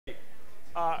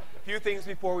A few things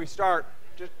before we start.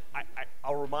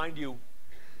 I'll remind you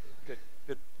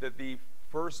that the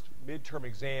first midterm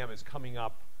exam is coming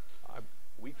up a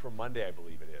week from Monday, I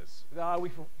believe it is.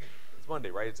 It's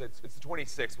Monday, right? It's the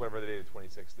 26th, whatever the day the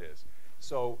 26th is.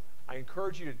 So I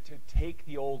encourage you to take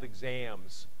the old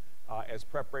exams as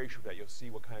preparation for that. You'll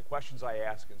see what kind of questions I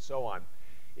ask and so on.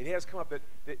 It has come up that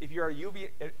if you're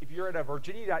at a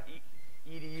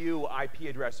Virginia.edu IP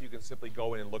address, you can simply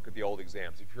go in and look at the old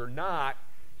exams. If you're not,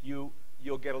 you'll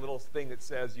get a little thing that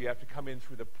says you have to come in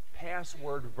through the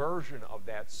password version of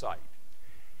that site.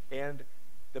 And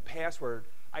the password,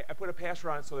 I put a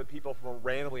password on it so that people from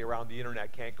randomly around the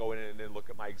internet can't go in and then look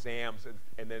at my exams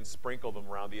and then sprinkle them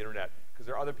around the internet, because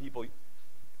there are other people at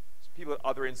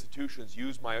other institutions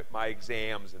use my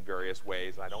exams in various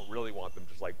ways, and I don't really want them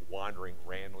just like wandering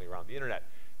randomly around the internet.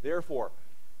 Therefore,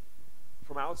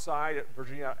 from outside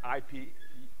Virginia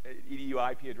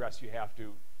edu IP address, you have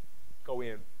to go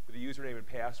in with a username and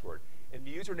password. And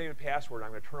the username and password, I'm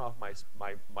going to turn off my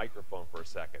microphone for a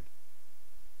second.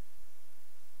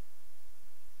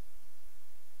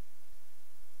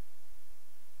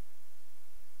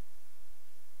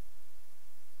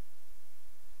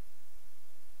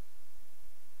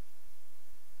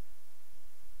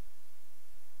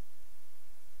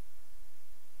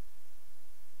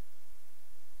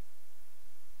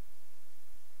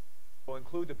 I'll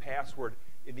include the password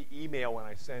in the email when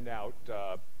I send out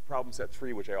problem set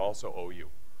 3, which I also owe you.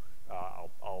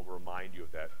 I'll remind you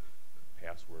of that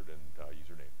password and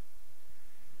username.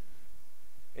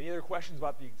 Any other questions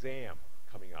about the exam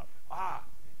coming up?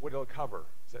 What it'll cover?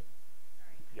 Is that,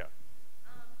 sorry. Yeah.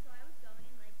 So I was going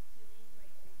and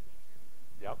doing old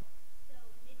midterms. Yep. So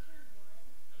midterm 1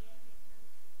 and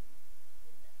midterm 2,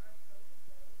 are both of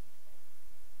those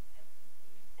I was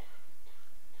confused. Or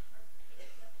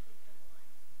it's just midterm 1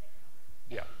 that covers?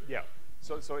 Yeah.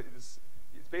 So it's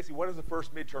basically, what does the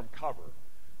first midterm cover?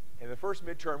 And the first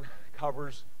midterm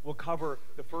will cover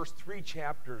the first 3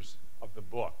 chapters of the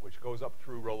book, which goes up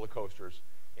through roller coasters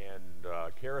and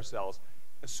carousels.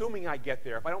 Assuming I get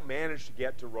there, if I don't manage to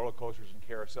get to roller coasters and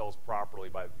carousels properly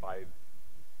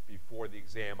before the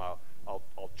exam, I'll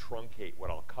truncate what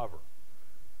I'll cover.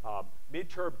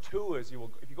 Midterm 2 is,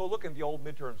 if you go look in the old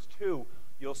midterms 2,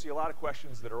 you'll see a lot of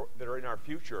questions that are in our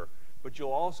future, but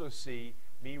you'll also see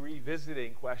me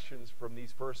revisiting questions from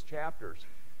these first chapters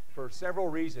for several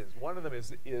reasons. One of them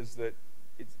is that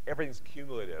everything's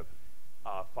cumulative,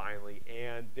 finally,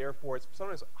 and therefore it's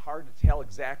sometimes hard to tell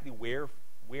exactly where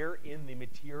in the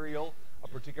material a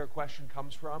particular question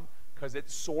comes from, because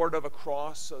it's sort of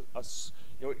across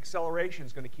acceleration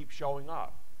is going to keep showing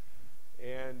up,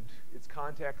 and its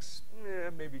context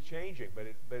may be changing, but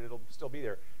it'll still be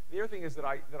there. The other thing is that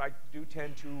I do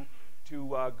tend to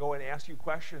go and ask you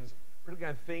questions,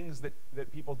 particularly on things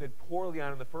that people did poorly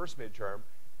on in the first midterm,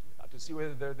 to see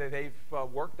whether they've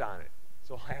worked on it.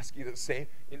 So I'll ask you the same.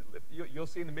 You'll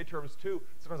see in the midterms too,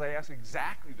 sometimes I ask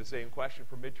exactly the same question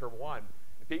for midterm 1,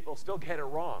 and people still get it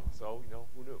wrong. So,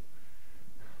 who knew?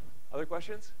 Other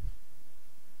questions?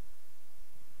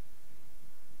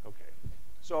 Okay.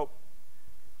 So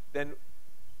then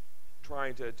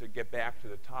trying to get back to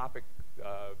the topic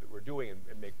that we're doing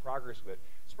and make progress with it.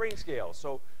 Spring scales.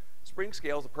 So spring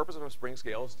scales, the purpose of a spring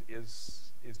scale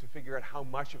is to figure out how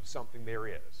much of something there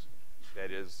is. That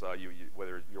is,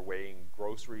 whether you're weighing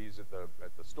groceries at the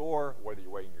store, whether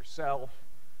you're weighing yourself,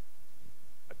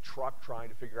 a truck trying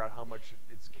to figure out how much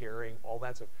it's carrying, all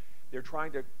that stuff. They're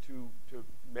trying to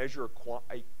measure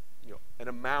an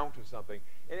amount of something.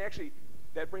 And actually,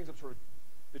 that brings up sort of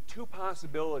the 2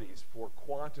 possibilities for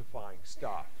quantifying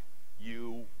stuff.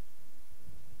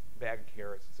 Bag of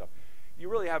carrots and stuff. You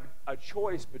really have a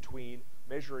choice between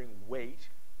measuring weight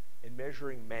and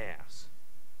measuring mass.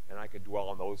 And I could dwell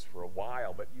on those for a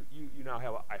while, but you now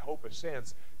have, I hope, a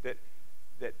sense that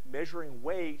measuring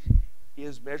weight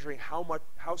is measuring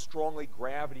how strongly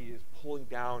gravity is pulling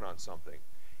down on something.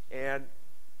 And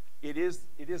it is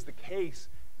the case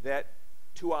that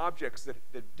 2 objects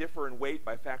that differ in weight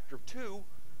by a factor of 2,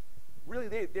 really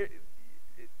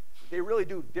they really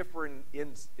do differ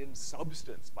in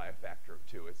substance by a factor of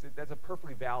 2. That's a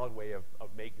perfectly valid way of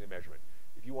making the measurement.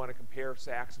 If you want to compare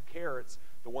sacks of carrots,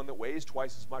 the one that weighs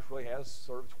twice as much really has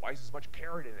sort of twice as much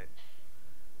carrot in it.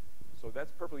 So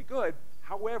that's perfectly good.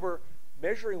 However,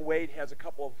 measuring weight has a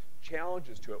couple of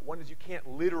challenges to it. One is you can't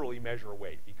literally measure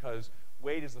weight, because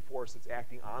weight is the force that's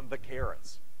acting on the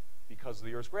carrots because of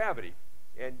the Earth's gravity.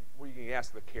 And you can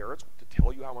ask the carrots to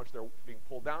tell you how much they're being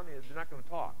pulled down, and they're not going to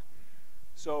talk.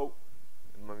 So,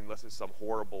 unless it's some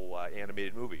horrible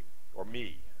animated movie, or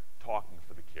me talking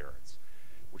for the carrots,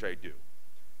 which I do.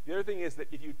 The other thing is that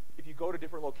if you go to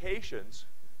different locations,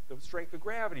 the strength of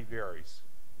gravity varies.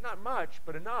 Not much,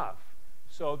 but enough,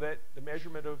 so that the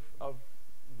measurement of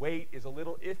weight is a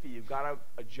little iffy. You've got to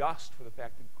adjust for the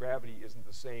fact that gravity isn't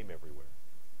the same everywhere.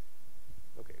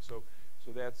 Okay, so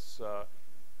that's,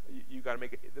 you got to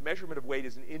make it. The measurement of weight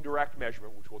is an indirect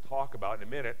measurement, which we'll talk about in a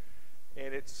minute,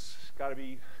 and it's got to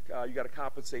be, you got to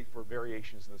compensate for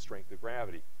variations in the strength of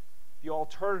gravity. The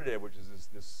alternative, which is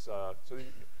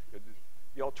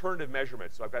the alternative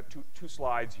measurement. So I've got two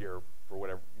slides here for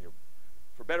whatever,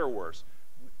 for better or worse.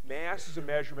 Mass is a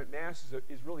measurement. Mass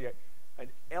is really an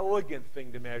elegant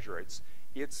thing to measure.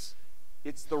 It's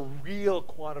the real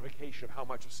quantification of how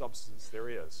much of substance there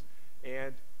is.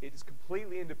 And it is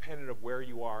completely independent of where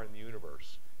you are in the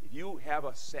universe. If you have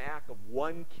a sack of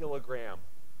 1 kilogram,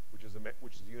 which is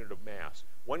the unit of mass,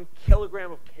 1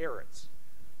 kilogram of carrots,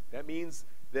 that means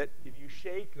that if you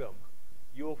shake them,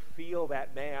 you'll feel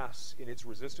that mass in its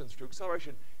resistance to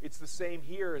acceleration. It's the same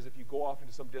here as if you go off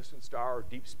into some distant star or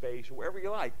deep space or wherever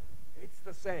you like. It's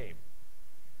the same.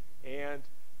 And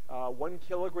 1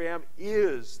 kilogram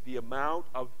is the amount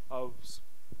of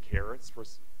carrots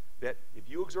that if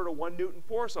you exert a 1 Newton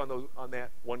force on that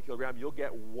 1 kilogram, you'll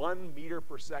get 1 meter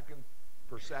per second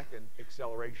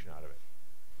acceleration out of it.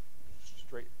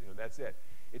 Straight, that's it.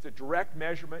 It's a direct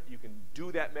measurement. You can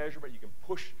do that measurement. You can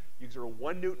push. You exert a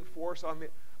 1 Newton force on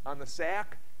the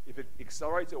sack. If it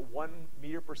accelerates at 1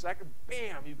 meter per second,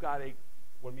 bam, you've got a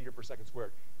 1 meter per second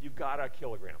squared. You've got a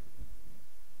kilogram.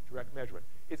 Direct measurement.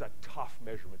 It's a tough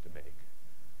measurement to make,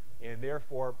 and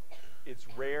therefore, it's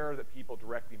rare that people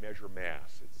directly measure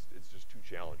mass. It's just too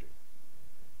challenging.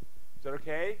 Is that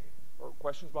okay? Or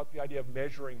questions about the idea of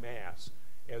measuring mass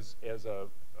as a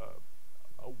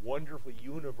wonderfully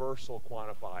universal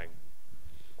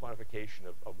quantification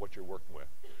of what you're working with?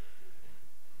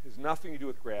 It has nothing to do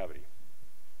with gravity.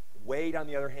 Weight, on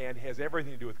the other hand, has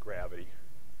everything to do with gravity.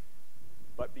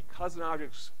 But because an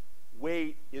object's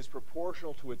weight is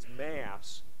proportional to its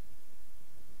mass,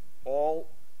 all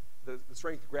the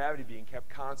strength of gravity being kept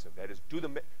constant, that is, do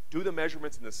the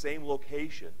measurements in the same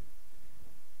location,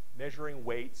 measuring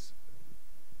weights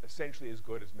essentially as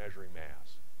good as measuring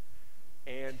mass.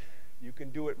 And you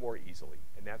can do it more easily,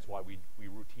 and that's why we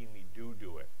routinely do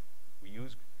it. We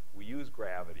use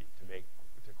gravity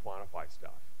to quantify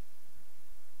stuff.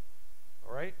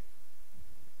 All right?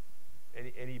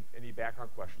 Any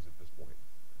background questions at this point?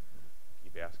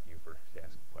 Keep asking you for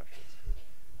asking questions.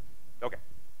 Okay.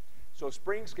 So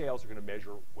spring scales are going to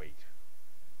measure weight,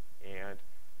 and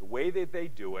the way that they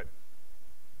do it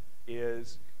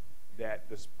is that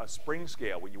a spring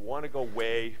scale, when you want to go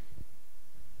weigh,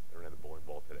 I don't have the bowling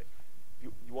ball today.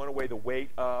 You want to weigh the weight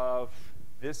of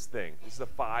this thing. This is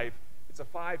it's a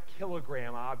 5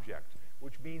 kilogram object,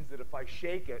 which means that if I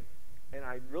shake it and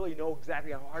I really know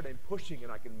exactly how hard I'm pushing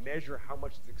and I can measure how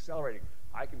much it's accelerating,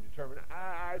 I can determine,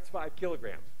 it's 5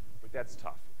 kilograms, but that's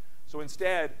tough. So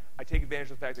instead, I take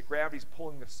advantage of the fact that gravity's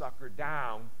pulling the sucker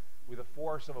down with a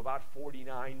force of about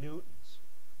 49 newtons,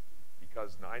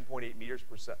 because 9.8 meters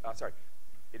per second,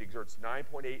 it exerts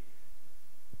 9.8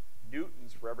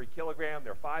 newtons for every kilogram.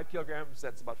 There are 5 kilograms,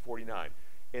 that's about 49.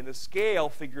 And the scale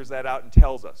figures that out and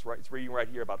tells us, right? It's reading right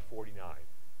here about 49.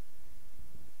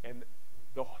 And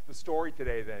the story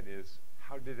today then is,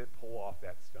 how did it pull off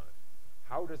that stunt?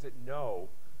 How does it know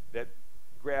that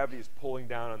gravity is pulling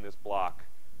down on this block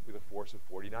with a force of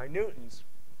 49 newtons?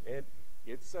 And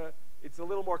it's a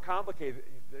little more complicated.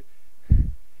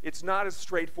 It's not as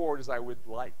straightforward as I would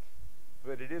like,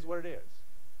 but it is what it is.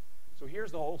 So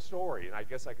here's the whole story, and I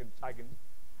guess I can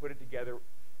put it together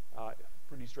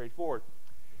pretty straightforward.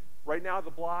 Right now,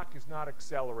 the block is not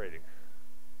accelerating.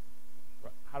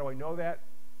 How do I know that?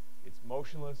 It's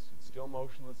motionless, it's still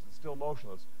motionless, it's still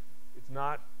motionless. It's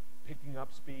not picking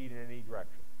up speed in any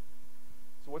direction.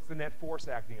 So what's the net force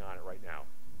acting on it right now?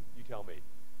 You tell me.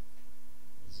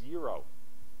 0.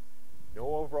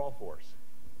 No overall force.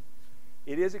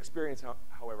 It is experiencing,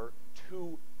 however,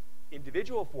 2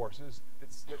 individual forces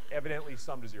that evidently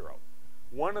sum to 0.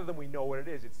 One of them we know what it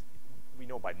is. We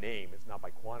know by name, it's not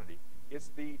by quantity. It's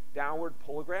the downward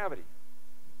pull of gravity.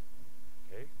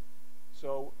 Okay?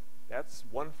 So that's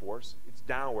one force. It's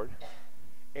downward.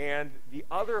 And the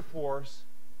other force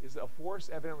is a force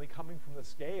evidently coming from the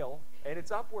scale, and it's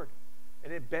upward.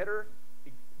 And it better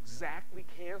exactly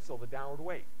cancel the downward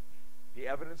weight. The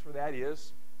evidence for that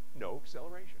is no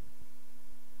acceleration.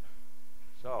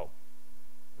 So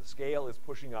the scale is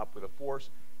pushing up with a force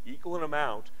equal in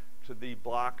amount to the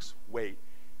block's weight.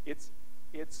 It's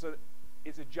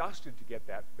adjusted to get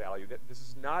that value. This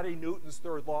is not a Newton's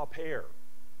third law pair.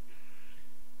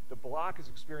 The block is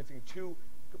experiencing 2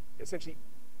 essentially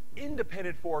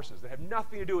independent forces that have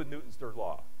nothing to do with Newton's third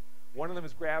law. One of them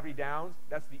is gravity down.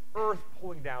 That's the Earth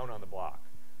pulling down on the block.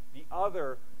 The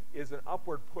other is an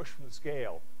upward push from the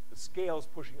scale. The scale is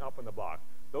pushing up on the block.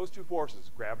 Those two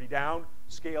forces, gravity down,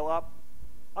 scale up,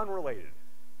 unrelated.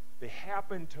 They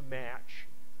happen to match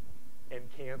and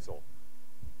cancel,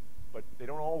 but they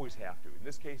don't always have to. In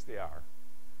this case, they are.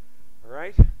 All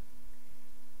right?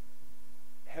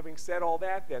 Having said all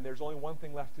that, then, there's only one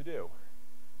thing left to do.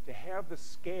 To have the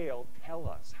scale tell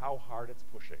us how hard it's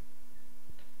pushing.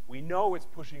 We know it's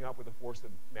pushing up with a force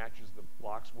that matches the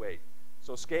block's weight.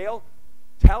 So scale,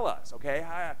 tell us, okay?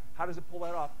 How does it pull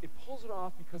that off? It pulls it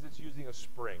off because it's using a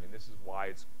spring, and this is why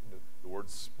it's the word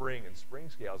spring and spring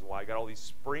scales, and why I got all these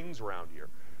springs around here.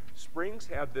 Springs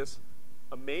have this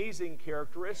amazing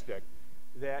characteristic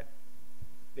that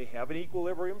they have an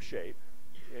equilibrium shape,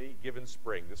 any given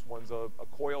spring. This one's a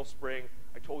coil spring.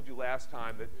 I told you last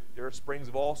time that there are springs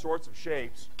of all sorts of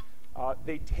shapes.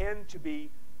 They tend to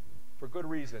be, for good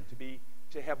reason, to be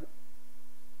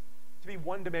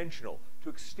one-dimensional, to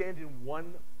extend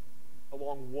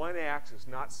along one axis,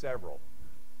 not several.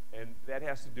 And that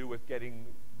has to do with getting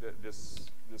this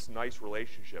nice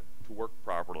relationship to work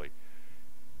properly.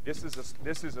 This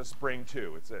is a spring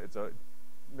too. It's a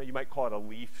you might call it a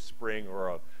leaf spring or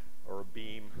a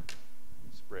beam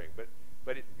spring,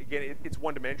 but it's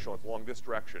one-dimensional. It's along this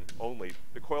direction only.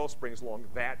 The coil springs along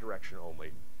that direction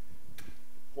only.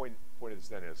 Point of this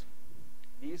then is,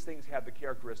 these things have the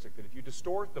characteristic that if you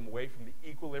distort them away from the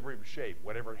equilibrium shape,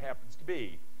 whatever it happens to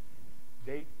be,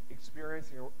 they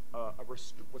experience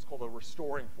what's called a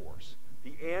restoring force.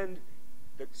 The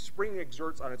spring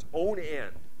exerts on its own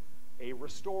end a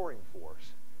restoring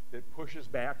force that pushes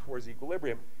back towards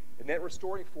equilibrium, and that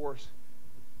restoring force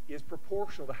is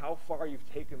proportional to how far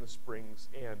you've taken the spring's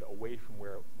end away from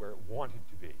where it wanted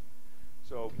to be.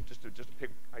 So just to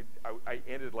pick, I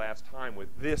ended last time with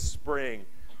this spring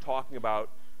talking about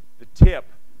the tip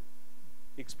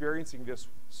experiencing this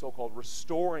so-called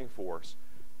restoring force,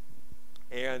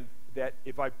 and that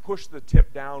if I push the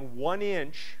tip down 1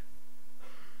 inch,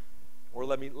 or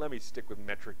let me stick with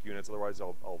metric units, otherwise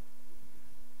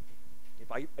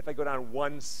if I go down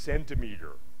 1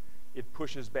 centimeter, it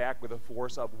pushes back with a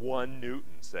force of 1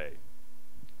 Newton, say.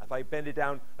 If I bend it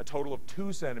down a total of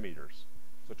 2 centimeters,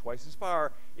 so twice as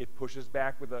far, it pushes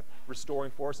back with a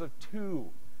restoring force of 2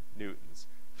 newtons.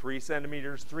 3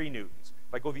 centimeters, 3 newtons.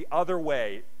 If I go the other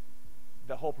way,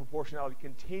 the whole proportionality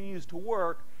continues to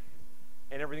work,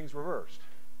 and everything's reversed.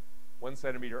 1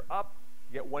 centimeter up,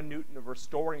 you get 1 Newton of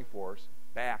restoring force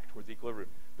back towards equilibrium.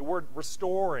 The word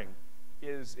restoring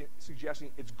is suggesting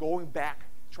it's going back,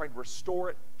 trying to restore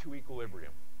it to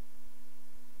equilibrium.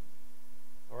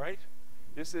 All right?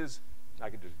 This is, I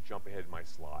can just jump ahead in my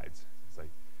slides. It's like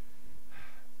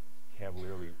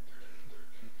cavalierly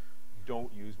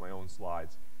don't use my own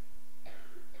slides.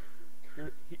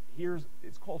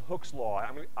 It's called Hooke's law.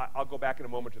 I'll go back in a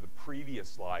moment to the previous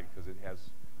slide because it has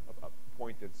a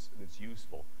point that's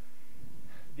useful.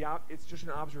 It's just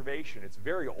an observation. It's a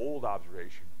very old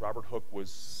observation. Robert Hooke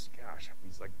was,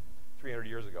 he's like 300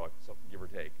 years ago, give or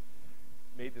take,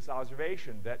 made this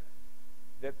observation that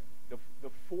the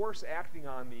force acting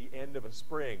on the end of a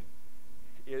spring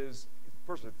is,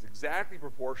 first, it's exactly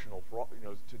proportional to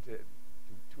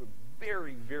a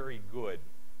very, very good.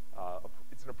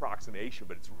 It's an approximation,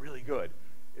 but it's really good.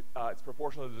 It's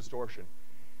proportional to the distortion.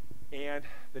 And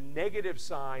the negative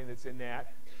sign that's in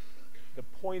that, the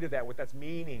point of that, what that's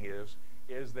meaning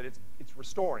is that it's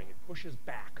restoring. It pushes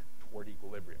back toward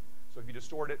equilibrium. So if you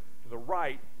distort it to the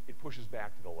right, it pushes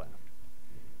back to the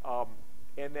left.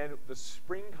 And then the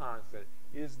spring constant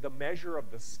is the measure of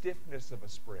the stiffness of a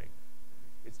spring.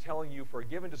 It's telling you for a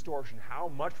given distortion how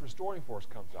much restoring force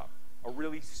comes up. A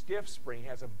really stiff spring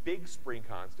has a big spring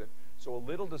constant, so a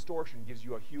little distortion gives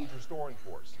you a huge restoring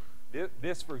force.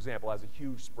 This, for example, has a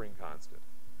huge spring constant.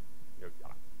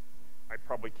 I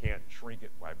probably can't shrink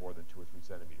it by more than 2 or 3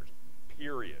 centimeters,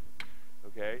 period.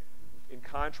 Okay? In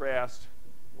contrast,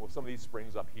 well, some of these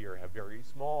springs up here have very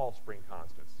small spring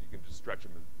constants. You can just stretch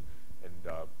them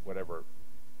and whatever,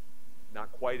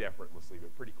 not quite effortlessly,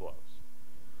 but pretty close.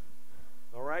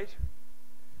 All right?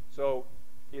 So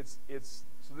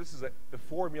so this is the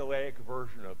formulaic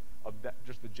version of that,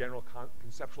 just the general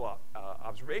conceptual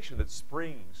observation that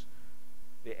springs,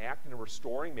 they act in a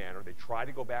restoring manner. They try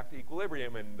to go back to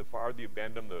equilibrium, and the farther you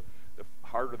bend them, the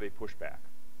harder they push back.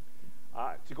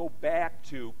 To go back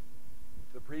to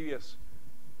the previous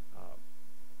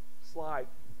slide,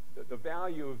 the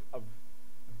value of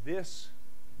this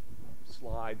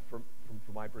slide from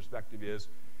my perspective is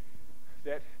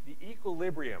that the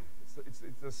equilibrium, it's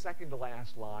the second to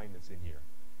last line that's in here.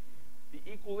 the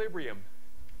equilibrium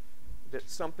that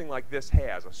something like this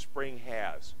has, a spring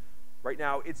has, right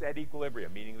now it's at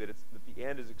equilibrium, meaning that the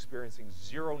end is experiencing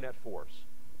zero net force.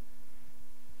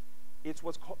 It's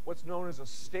what's known as a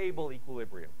stable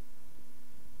equilibrium.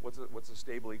 What's a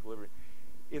stable equilibrium?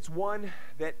 It's one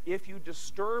that if you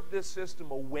disturb this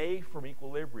system away from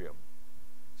equilibrium,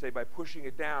 say by pushing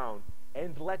it down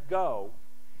and let go,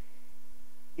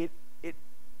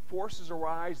 forces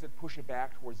arise that push it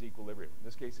back towards equilibrium. In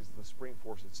this case, it's the spring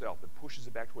force itself that pushes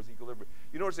it back towards equilibrium.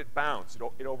 You notice it bounced,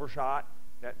 it overshot,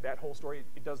 that whole story,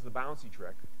 it does the bouncy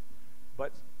trick.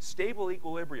 But stable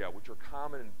equilibria, which are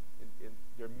common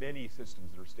there are many systems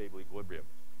that are stable equilibrium.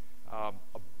 A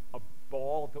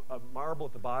marble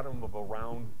at the bottom of a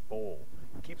round bowl.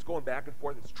 It keeps going back and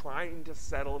forth. It's trying to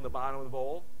settle in the bottom of the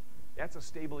bowl. That's a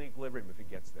stable equilibrium if it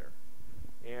gets there.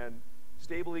 And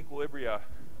stable equilibria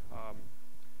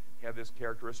have this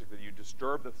characteristic that you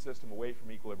disturb the system away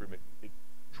from equilibrium, it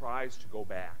tries to go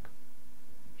back.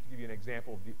 Just to give you an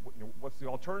example of what's the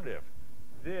alternative?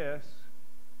 This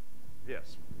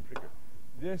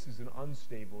is an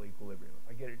unstable equilibrium.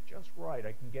 If I get it just right,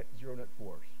 I can get zero net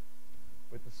force.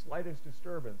 With the slightest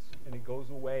disturbance, and it goes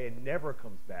away and never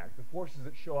comes back, the forces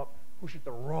that show up push it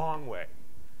the wrong way.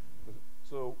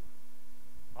 So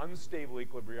unstable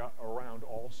equilibria are around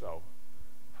also.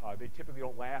 They typically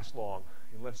don't last long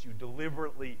unless you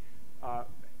deliberately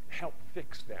help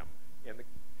fix them. And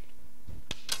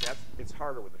it's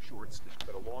harder with a short stick,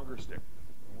 but a longer stick.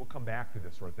 And we'll come back to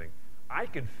this sort of thing. I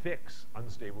can fix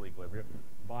unstable equilibrium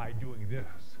by doing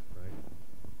this, right?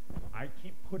 I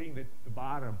keep putting the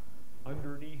bottom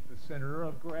underneath the center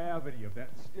of gravity of that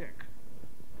stick.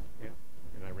 And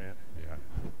I ran, yeah.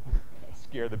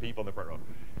 Scare the people in the front row.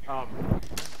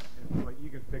 But you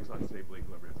can fix unstable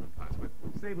equilibrium sometimes, but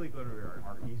stable equilibria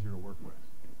are easier to work with.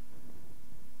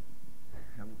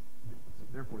 And so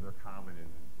therefore, they're common in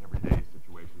everyday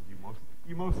situations.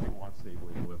 You mostly want stable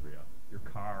equilibria. Your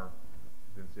car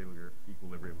is in stable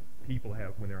equilibrium. People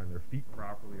have, when they're on their feet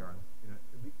properly,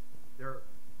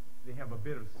 they have a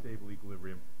bit of stable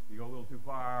equilibrium. You go a little too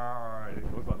far, and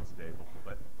it goes unstable.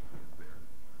 But there.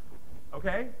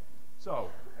 Okay. So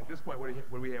at this point, what do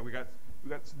we have? We got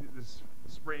this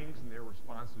springs and their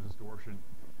response to distortion.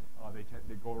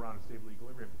 They go around a stable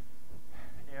equilibrium,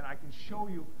 and I can show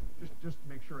you just to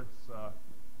make sure it's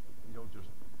you don't just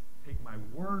take my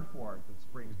word for it that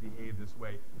springs behave this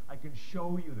way. I can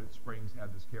show you that springs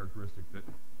have this characteristic that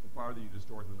the farther you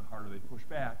distort them, the harder they push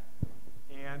back.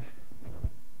 And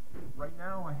right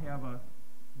now, I have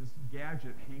this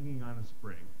gadget hanging on a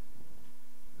spring.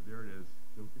 There it is.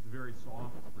 It's a very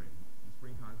soft spring. The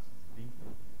spring constant is deep,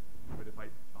 but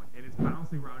and it's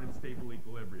bouncing around in stable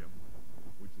equilibrium,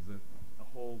 which is a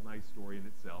whole nice story in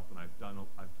itself, and I've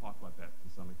talked about that to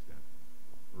some extent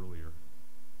earlier.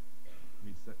 Let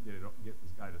me get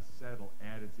this guy to settle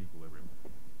at its equilibrium,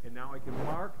 and now I can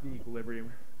mark the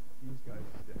equilibrium. These guys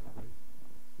stick, right?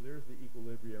 So there's the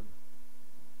equilibrium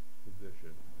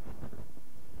position,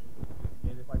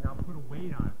 and if I now put a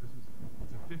weight on it, it's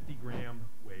a 50-gram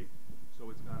weight, so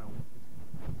it's a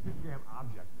 50-gram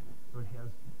object, so it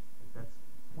has, that's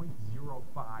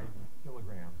 0.05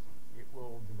 kilograms. It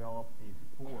will develop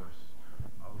a force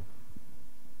of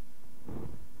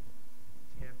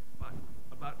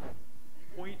about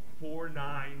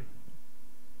 0.49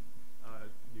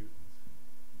 newtons.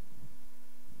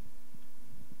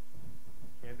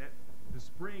 And that the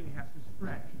spring has to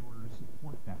stretch in order to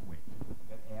support that weight,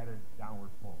 that added downward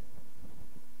pull.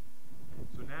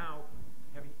 So now,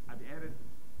 I've added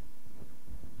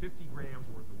 50 grams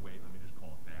worth of weight, let me just call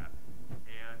it that,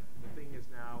 and the thing is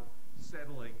now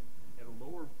settling at a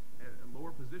lower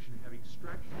position, having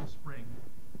stretched the spring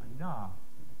enough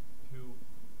to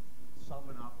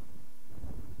summon up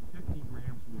 50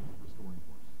 grams worth of restoring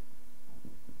force.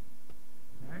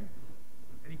 Okay?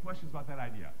 Any questions about that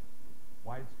idea?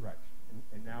 Why it's stretched,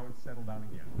 and now it's settled down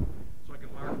again. So I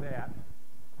can mark that.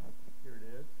 Here it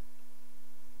is.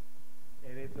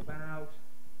 And it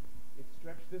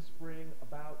stretched this spring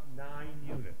about 9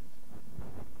 units.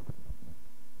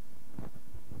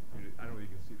 I don't know if you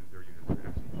can see that they're units.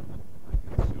 Actually, I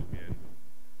can zoom in.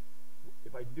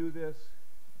 If I do this,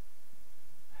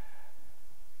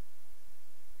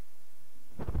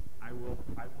 I will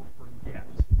forget.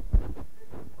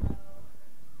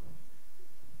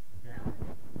 Okay.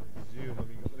 Zoom.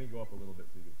 Let me go up a little bit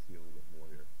so you can see a little bit more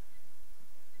here.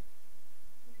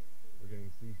 We're getting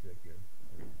seasick here.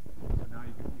 Okay. So now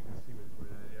you can see what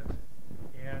that is.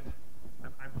 And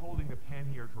I'm holding the pen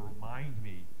here to remind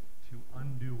me to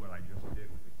undo what I just did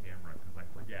with the camera, because I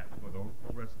forget for the whole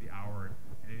rest of the hour,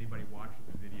 and anybody watching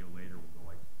the video later will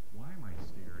go like, why am I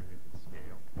staring at the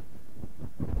scale?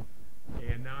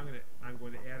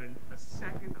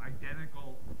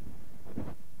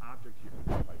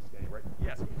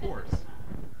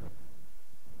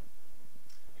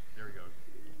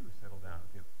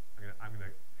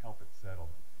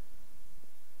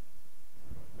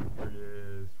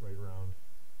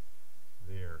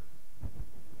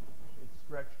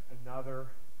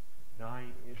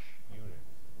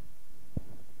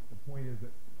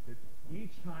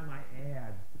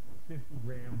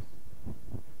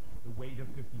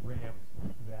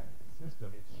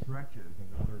 stretches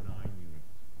another 9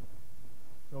 units.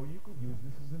 So you could use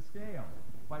this as a scale.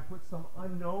 If I put some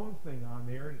unknown thing on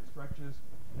there and it stretches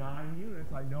 9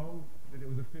 units, I know that it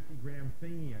was a 50-gram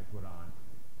thingy I put on,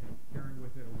 and carrying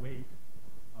with it a weight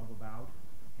of about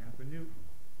half a newton.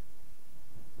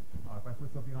 If I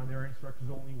put something on there and it stretches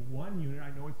only 1 unit,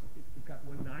 I know it's got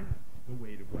 1/9 the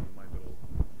weight of one of my little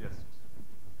discs.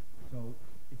 So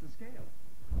it's a scale.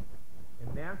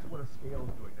 And that's what a scale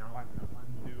is doing. Now I'm going to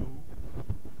undo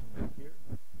this here.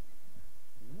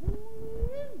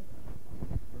 Woo!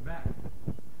 We're back.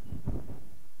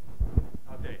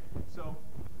 Okay, so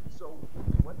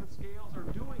what the scales are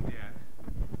doing then,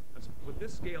 what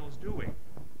this scale is doing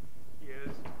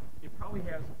is it probably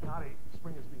has not a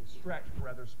spring that's being stretched, but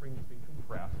rather a spring that's being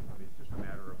compressed. I mean, it's just a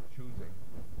matter of choosing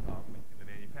in the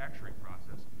manufacturing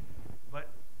process. But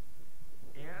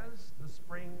as the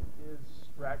spring is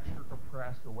stretched or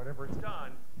compressed or whatever it's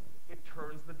done, it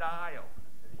turns the dial.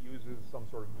 And it uses some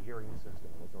sort of gearing system,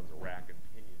 what's known as a rack and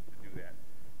pinion to do that.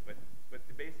 But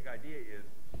the basic idea is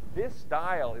this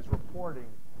dial is reporting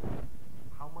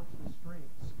how much the spring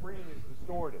is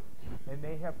distorted. And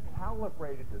they have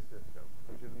calibrated the system,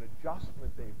 which is an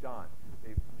adjustment they've done.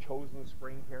 They've chosen the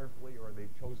spring carefully, or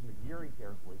they've chosen the gearing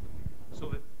carefully,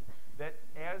 so that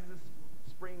as this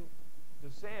spring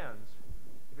descends,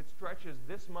 if it stretches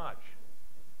this much,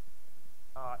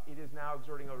 it is now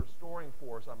exerting a restoring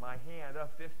force on my hand of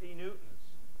 50 newtons.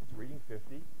 It's reading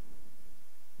 50,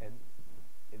 and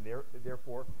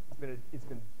therefore it's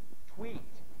been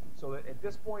tweaked so that at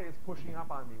this point it's pushing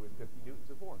up on me with 50 newtons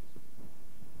of force.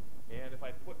 And if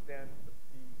I put then the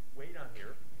weight on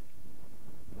here,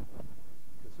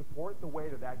 to support the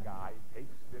weight of that guy, it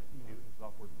takes 50 newtons of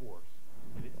upward force.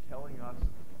 And it's telling us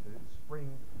that it's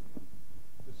spring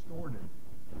distorted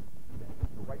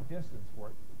the right distance for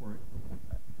it.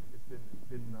 It's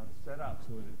been set up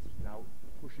so that it's now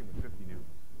pushing with 50 newtons.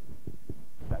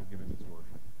 That given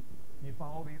distortion. Can you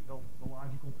follow the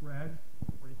logical thread?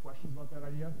 Or any questions about that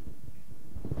idea?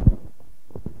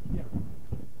 Yeah.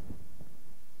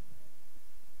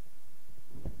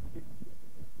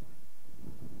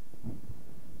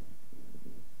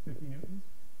 50 newtons?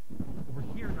 Over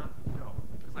here, no,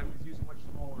 because I was using much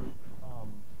smaller,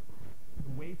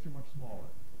 the weights are much smaller.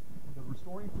 The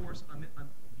restoring force on the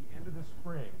end of the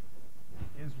spring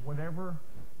is whatever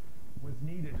was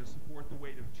needed to support the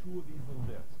weight of 2 of these little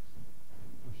discs,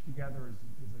 which together is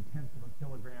 1/10 of a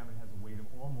kilogram and has a weight of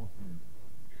almost a newton.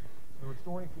 So the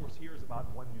restoring force here is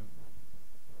about 1 newton.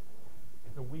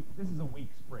 This is a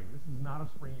weak spring. This is not a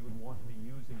spring you would want to be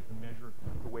using to measure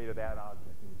the weight of that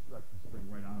object and stretch the spring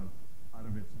right out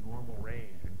of its normal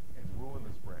range and ruin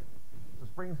the spring. So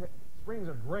springs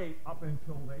are great up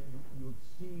until you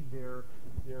exceed their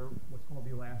what's called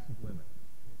the elastic limit,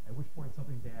 at which point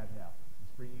something bad happens. The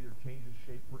spring either changes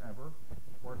shape forever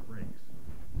or it breaks.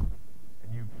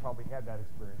 And you've probably had that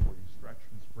experience where you stretch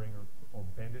the spring or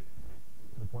bend it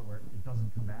to the point where it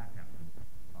doesn't come back after.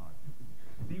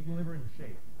 The equilibrium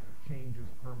shape changes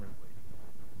permanently.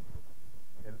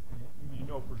 And you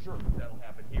know for sure that that'll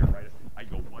happen here, right? I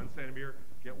go 1 centimeter,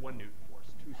 get 1 newton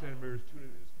force. 2 centimeters, 2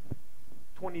 newtons.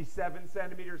 27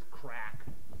 centimeters, crack.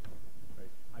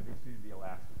 Right? I've exceeded the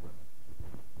elastic limit.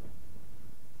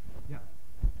 Yeah.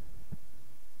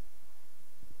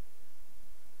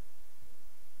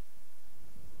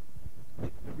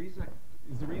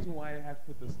 The reason why I have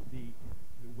to put the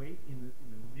weight in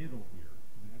the middle here.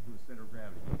 To a center of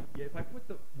gravity. Yeah, if I put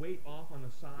the weight off on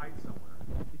the side somewhere,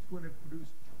 it's going to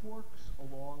produce torques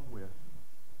along with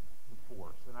the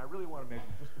force. And I really want to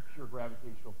measure just the pure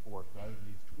gravitational force rather than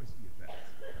these twisty effects.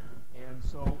 And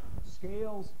so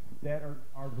scales that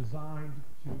are designed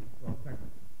to, well, in fact,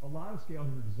 a lot of scales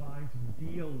are designed to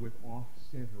deal with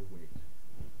off-center weight.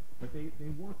 But they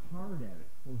work hard at it.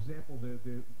 For example,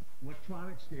 the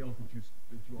electronic scales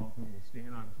that you often will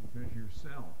stand on to measure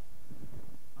yourself,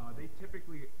 they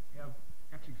typically have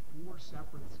actually 4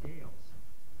 separate scales,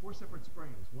 4 separate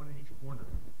springs, 1 in each corner.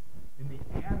 And they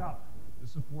add up the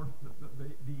support,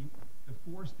 the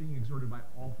force being exerted by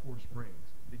all 4 springs.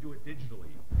 They do it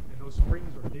digitally, and those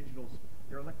springs are digital.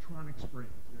 They're electronic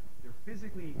springs. They're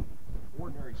physically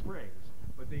ordinary springs,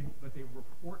 but they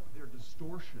report their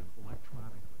distortion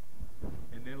electronically.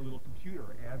 And then a little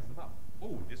computer adds them up.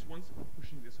 Oh, this one's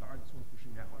pushing this hard. This one's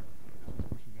pushing that hard. This one's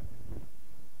pushing that hard.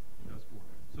 It does 4.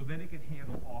 So then it can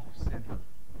handle off-center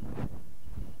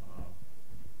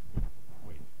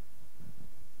weight.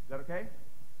 Is that okay?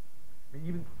 I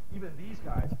mean, even these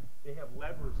guys, they have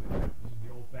levers in them. This is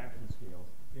the old-fashioned scales.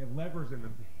 They have levers in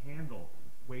them to handle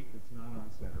weight that's not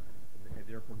on center, and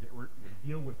therefore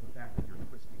deal with the fact that you're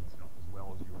twisting stuff as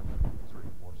well as you're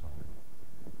exerting force on it.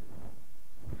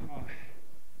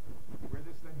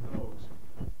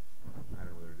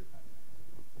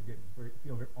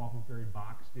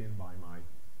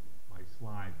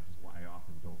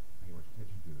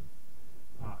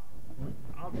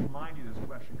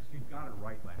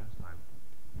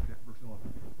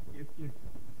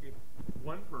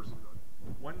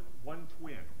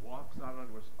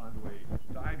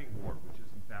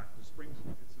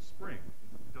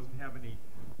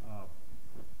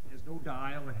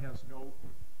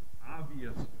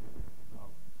 obvious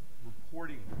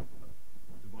reporting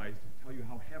device to tell you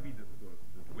how heavy the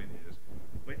twin is,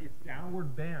 but its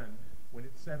downward bend, when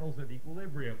it settles at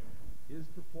equilibrium, is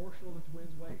proportional to the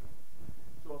twin's weight.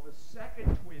 So if a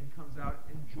second twin comes out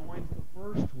and joins the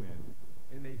first twin,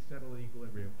 and they settle at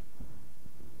equilibrium,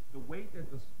 the weight that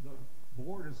the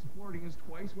board is supporting is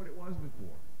twice what it was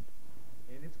before.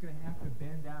 And it's going to have to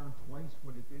bend down twice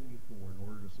what it did before in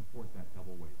order to support that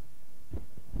double weight.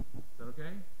 Is that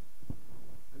okay?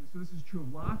 And so this is true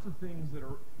of lots of things that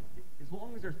are, as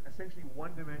long as there's essentially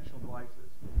one-dimensional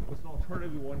devices. What's an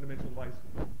alternative to one-dimensional device?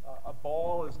 A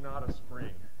ball is not a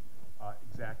spring.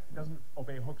 It doesn't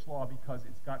obey Hooke's law because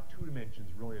it's got two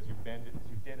dimensions, really. As you bend it, as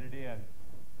you dent it in,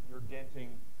 you're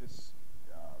denting this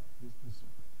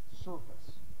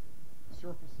surface.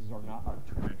 Surfaces are not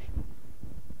two-dimensional.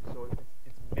 So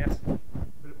it's messy.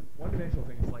 But one-dimensional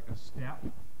thing is like a step.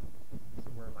 This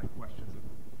is where my questions,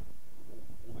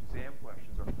 old exam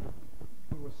questions are.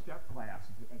 Go to a step class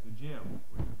at the gym,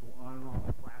 where you go on and off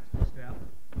a plastic step.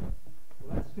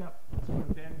 Well, that step is going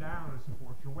to bend down and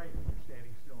support your weight when you're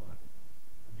standing still on it.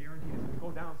 I guarantee it's going to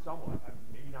go down somewhat,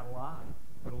 maybe not a lot,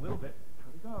 but a little bit. How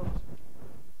it goes.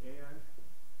 And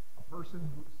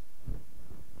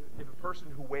if a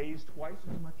person who weighs twice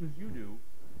as much as you do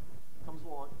comes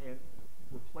along and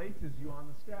replaces you on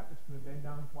the step, it's going to bend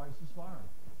down twice as far.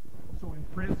 So in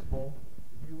principle,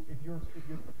 if you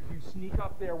sneak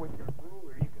up there with your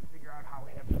ruler, you can figure out how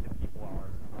heavy the people are.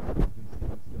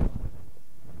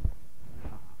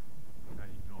 Now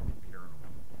you know I'm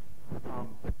paranoid.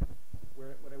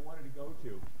 What I wanted to go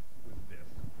to was this.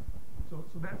 So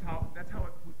that's how it.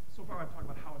 So far I've talked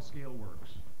about how a scale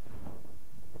works.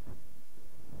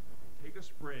 Take a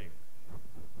spring,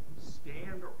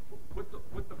 stand or put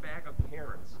the bag of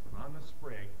carrots on the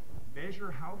spring,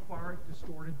 measure how far it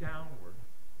distorted downward,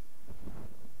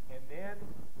 and then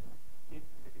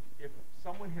if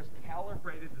someone has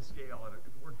calibrated the scale, and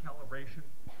the word calibration,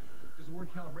 the word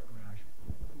calibration,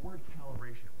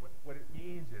 what it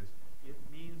means is it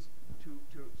means to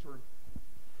sort of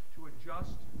to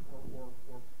adjust or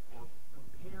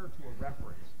compare to a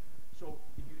reference. So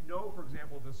if you know, for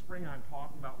example, the spring I'm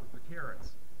talking about with the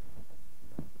carrots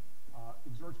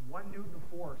exerts 1 Newton of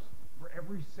force for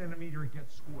every centimeter it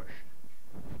gets squished.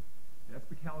 That's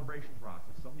the calibration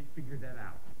process. Somebody figured that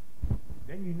out.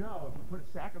 Then you know if you put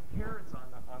a sack of carrots on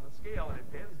the scale and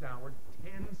it bends downward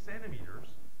 10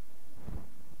 centimeters,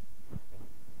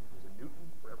 there's a Newton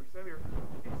for every centimeter.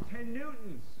 It's 10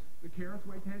 newtons. The carrots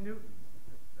weigh 10 newtons.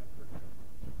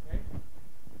 Okay?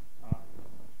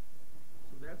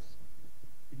 So that's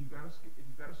if you've got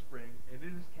a spring and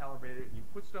it is calibrated, and you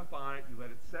put stuff on it, you let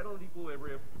it settle at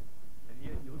equilibrium, and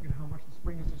yet you look at how much the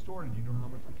spring is distorted, you know how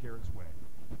much the carrots weigh.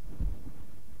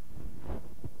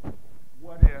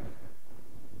 What if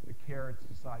the carrots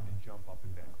decide to jump up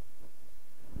and down?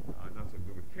 Not so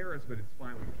good with carrots, but it's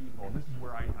fine with people. And this is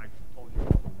where I told you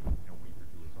a week or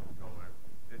two or something ago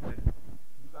that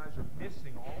you guys are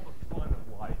missing all the fun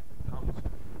of life that comes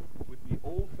with the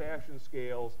old-fashioned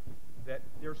scales, that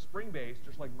they're spring-based,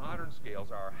 just like modern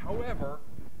scales are. However,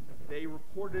 they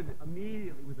reported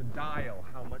immediately with a dial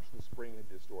how much the spring had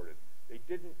distorted. They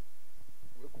didn't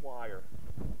require.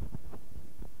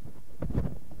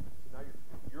 So now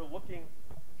you're looking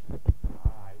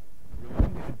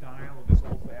at a dial of this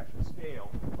old-fashioned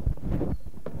scale.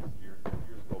 Years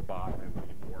go by, I'm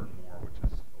looking more and more, which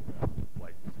is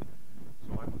like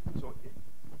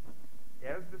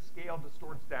as the scale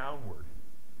distorts downward,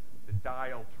 the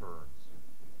dial turns.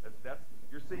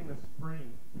 You're seeing the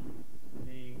spring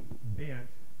being bent,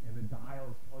 and the dial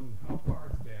is telling you how far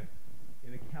it's bent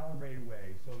in a calibrated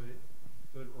way, so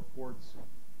that it reports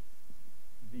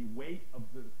the weight of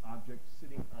the object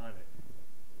sitting on it.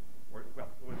 Or, well,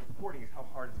 what it's reporting is how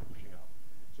hard it's pushing up.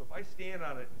 So if I stand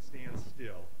on it and stand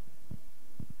still,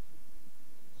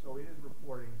 so it is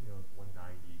reporting, it's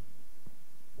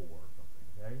 194 or something,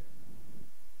 okay?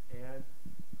 And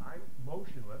I'm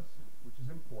motionless, which is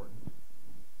important.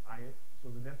 So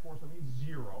the net force on me is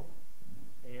 0,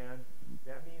 and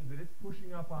that means that it's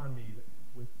pushing up on me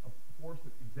with a force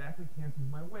that exactly cancels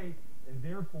my weight, and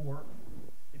therefore,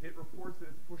 if it reports that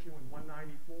it's pushing with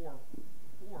 194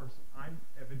 force, I'm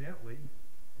evidently,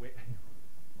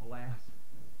 alas,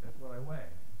 that's what I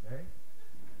weigh, okay?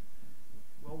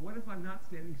 Well, what if I'm not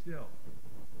standing still?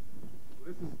 Well,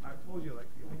 this is, I told you, like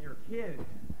when you're a kid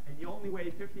and you only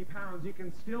weigh 50 pounds, you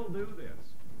can still do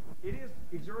this. It is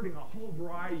exerting a whole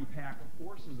variety pack of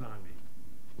forces on me,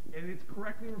 and it's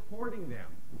correctly reporting them.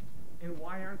 And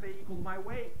why aren't they equal to my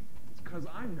weight? It's because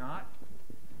I'm not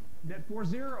net force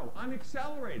 0. I'm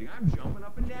accelerating. I'm jumping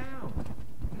up and down.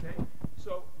 Okay?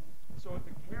 So if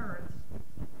the carrots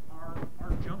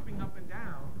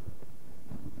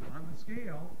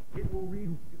scale, it will read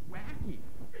wacky.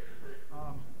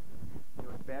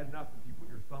 It's bad enough if you put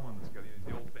your thumb on the scale. You use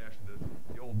the old-fashioned,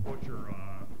 the old butcher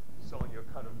selling you a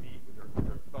cut of meat with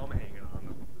their thumb hanging on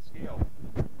the scale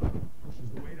pushes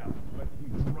the weight up. But if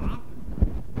you drop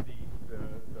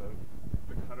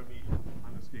the cut of meat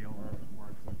on the scale, or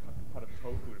a cut of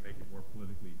tofu to make it more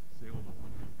politically saleable,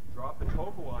 drop the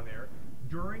tofu on there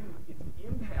during its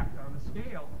impact on the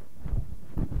scale.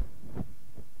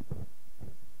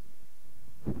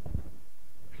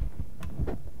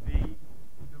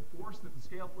 The force that the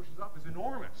scale pushes up is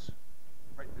enormous,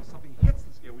 right? If something hits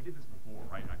the scale, we did this before,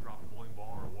 right? I dropped a bowling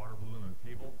ball or a water balloon on the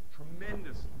table,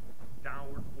 tremendous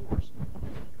downward force.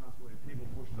 Consequently, the table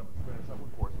pushes up a tremendous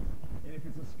upward force. And if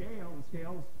it's a scale,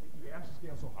 you ask the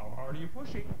scale, so how hard are you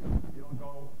pushing? It'll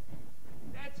go,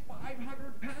 that's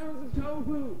 500 pounds of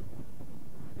tofu.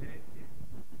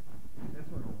 That's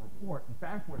what it'll report. In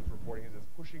fact, what it's reporting is it's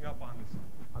pushing up on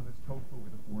this tofu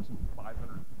with a force of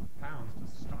 500 pounds to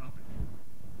stop it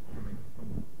from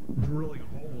drilling a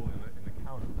hole in the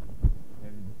counter.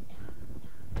 And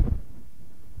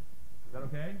is that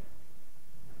okay?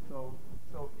 So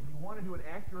if you want to do an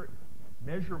accurate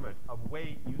measurement of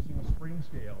weight using a spring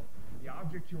scale, the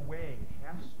object you're weighing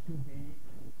has to be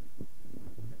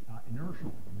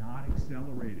inertial, not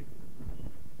accelerating.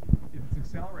 If it's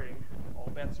accelerating, all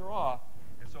bets are off.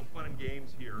 And so fun and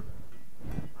games here.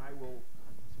 I will.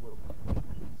 This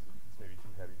may be too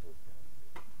heavy for this.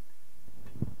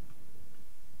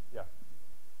 Yeah.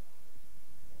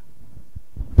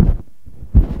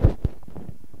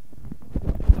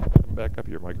 Back up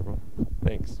your microphone.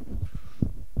 Thanks.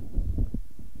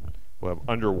 We'll have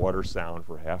underwater sound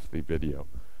for half the video.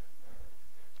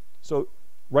 So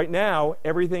right now,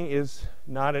 everything is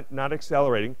not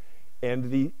accelerating.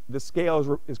 And the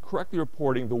scale is correctly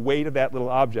reporting the weight of that little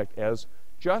object as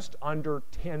just under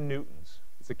 10 newtons.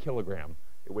 It's a kilogram.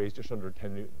 It weighs just under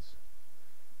 10 newtons.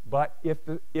 But if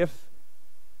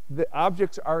the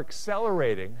objects are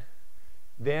accelerating,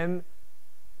 then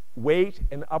weight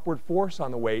and upward force on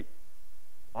the weight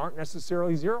aren't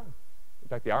necessarily zero. In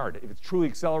fact, they aren't. If it's truly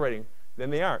accelerating,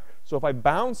 then they aren't. So if I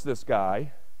bounce this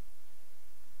guy,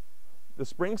 the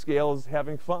spring scale is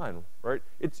having fun, right?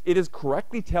 It is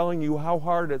correctly telling you how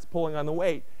hard it's pulling on the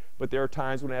weight, but there are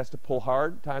times when it has to pull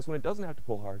hard, times when it doesn't have to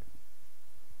pull hard.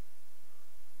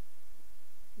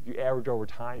 If you average over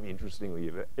time,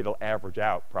 interestingly, it'll average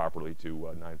out properly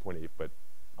to 9.8, but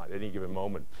at any given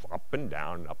moment, up and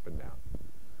down, up and down.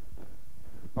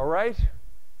 All right?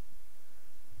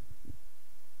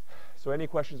 So any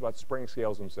questions about spring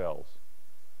scales themselves?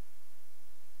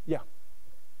 Yeah.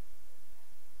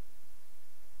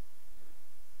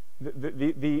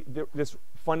 This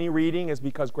funny reading is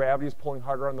because gravity is pulling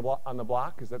harder on the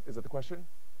block? Is that the question?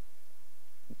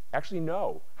 Actually,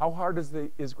 no. How hard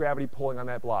is gravity pulling on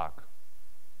that block?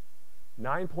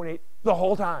 9.8 the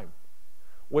whole time.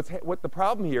 What the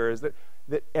problem here is that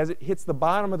as it hits the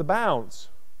bottom of the bounce,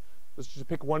 let's just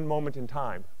pick one moment in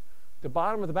time. The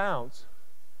bottom of the bounce,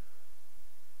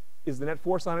 is the net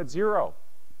force on it 0?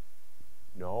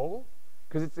 No,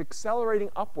 because it's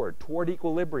accelerating upward toward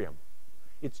equilibrium.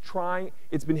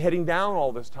 It's been heading down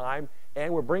all this time,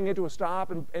 and we're bringing it to a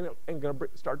stop and going to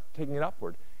start taking it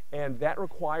upward. And that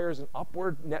requires an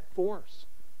upward net force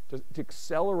to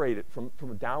accelerate it from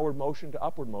a downward motion to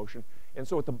upward motion. And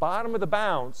so at the bottom of the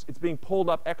bounce, it's being pulled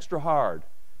up extra hard.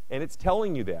 And it's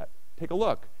telling you that. Take a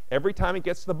look. Every time it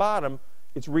gets to the bottom,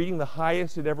 it's reading the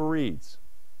highest it ever reads.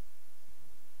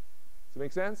 Does that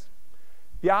make sense?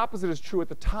 The opposite is true at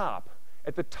the top.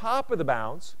 At the top of the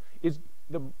bounce, is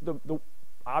the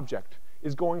object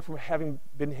is going from having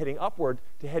been heading upward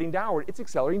to heading downward. It's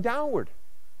accelerating downward.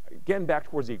 Again, back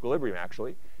towards equilibrium,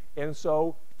 actually. And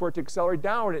so for it to accelerate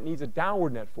downward, it needs a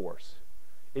downward net force.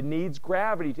 It needs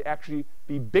gravity to actually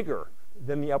be bigger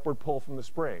than the upward pull from the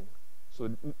spring.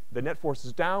 So the net force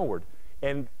is downward.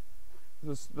 And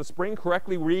the spring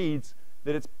correctly reads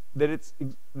that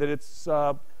it's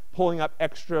pulling up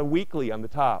extra weakly on the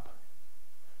top.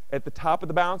 At the top of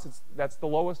the bounce, that's the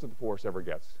lowest that the force ever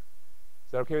gets.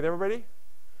 Is that okay with everybody?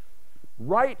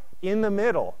 Right in the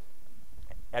middle,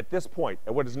 at this point,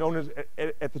 at what is known as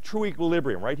at the true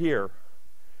equilibrium, right here,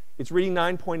 it's reading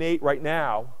 9.8 right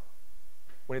now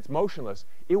when it's motionless.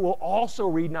 It will also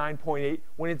read 9.8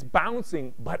 when it's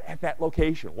bouncing, but at that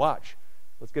location. Watch.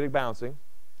 Let's get it bouncing.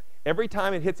 Every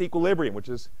time it hits equilibrium, which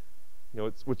is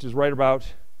right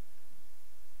about,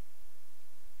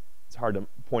 it's hard to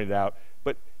point it out,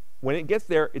 but when it gets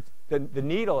there, the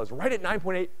needle is right at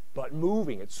 9.8, but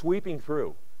moving. It's sweeping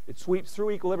through. It sweeps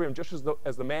through equilibrium just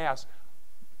as the mass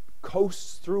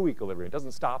coasts through equilibrium. It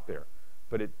doesn't stop there,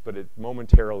 but it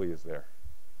momentarily is there.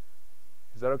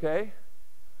 Is that okay?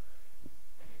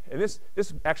 And this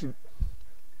actually,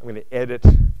 I'm going to edit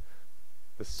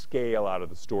the scale out of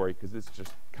the story because this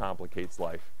just complicates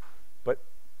life. But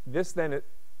this then,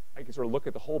 I can sort of look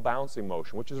at the whole bouncing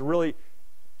motion, which is really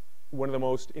one of the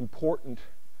most important.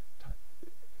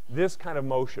 This kind of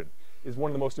motion is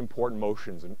one of the most important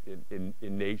motions in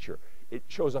nature. It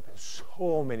shows up in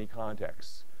so many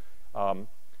contexts. In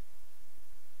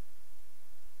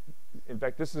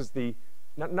fact, this is the,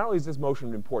 not only is this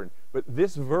motion important, but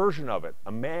this version of it,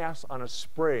 a mass on a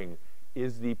spring,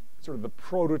 is the sort of the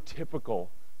prototypical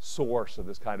source of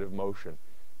this kind of motion.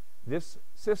 This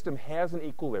system has an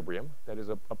equilibrium, that is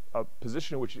a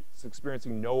position in which it's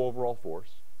experiencing no overall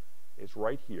force. It's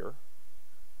right here.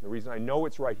 The reason I know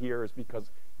it's right here is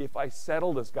because if I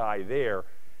settle this guy there,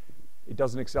 it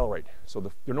doesn't accelerate.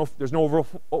 So there's no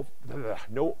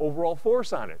overall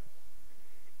force on it.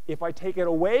 If I take it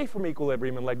away from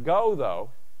equilibrium and let go,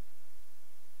 though,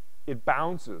 it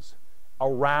bounces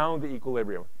around the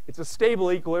equilibrium. It's a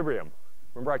stable equilibrium.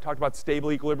 Remember I talked about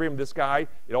stable equilibrium? This guy,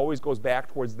 it always goes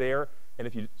back towards there. And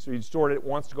if you stored it, it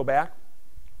wants to go back.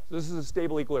 So this is a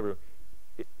stable equilibrium.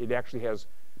 It actually has,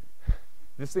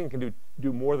 this thing can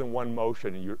do more than one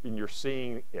motion, and you're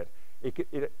seeing it.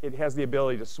 It has the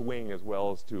ability to swing as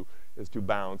well as to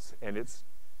bounce. And it's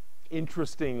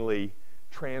interestingly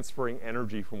transferring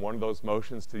energy from one of those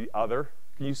motions to the other.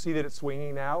 Can you see that it's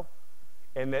swinging now?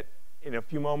 And that in a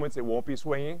few moments it won't be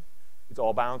swinging. It's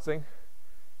all bouncing.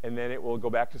 And then it will go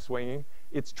back to swinging.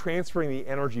 It's transferring the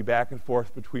energy back and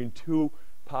forth between two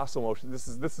possible motions.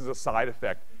 This is a side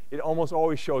effect. It almost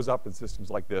always shows up in systems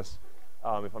like this,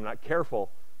 if I'm not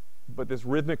careful. But this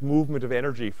rhythmic movement of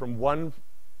energy from one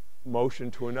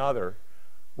motion to another,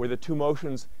 where the two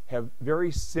motions have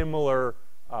very similar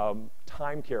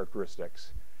time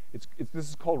characteristics. This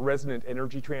is called resonant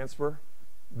energy transfer.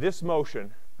 This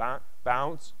motion, bounce,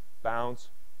 bounce,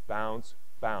 bounce,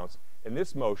 bounce. And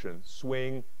this motion,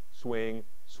 swing, swing,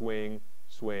 swing,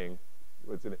 swing.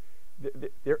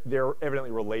 They're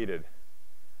evidently related.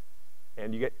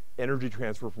 And you get energy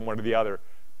transfer from one to the other.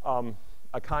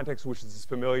 A context which is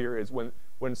familiar is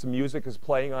when some music is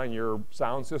playing on your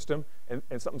sound system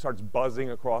and something starts buzzing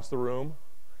across the room.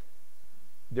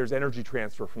 There's energy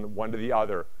transfer from the one to the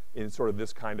other in sort of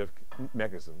this kind of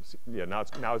mechanism. Yeah, now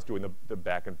it's doing the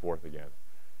back and forth again.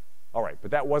 All right,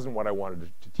 but that wasn't what I wanted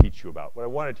to teach you about. What I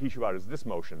wanted to teach you about is this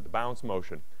motion, the bounce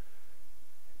motion.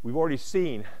 We've already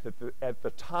seen that at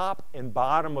the top and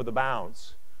bottom of the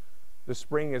bounce, the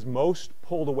spring is most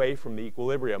pulled away from the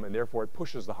equilibrium, and therefore it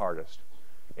pushes the hardest.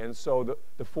 And so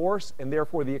the force and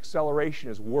therefore the acceleration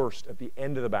is worst at the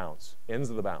end of the bounce, ends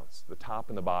of the bounce, the top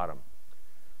and the bottom.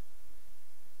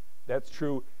 That's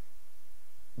true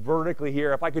vertically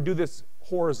here. If I could do this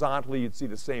horizontally, you'd see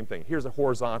the same thing. Here's a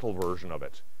horizontal version of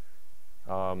it.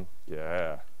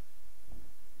 Yeah.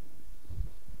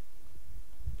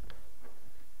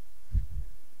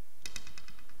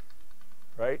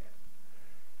 Right?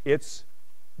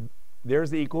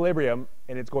 There's the equilibrium,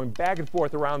 and it's going back and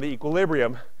forth around the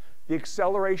equilibrium. The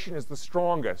acceleration is the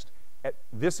strongest at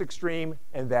this extreme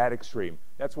and that extreme.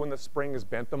 That's when the spring is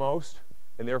bent the most,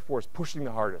 and therefore is pushing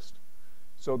the hardest.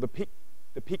 So the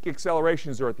peak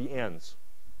accelerations are at the ends.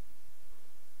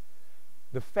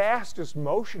 The fastest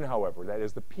motion, however, that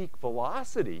is the peak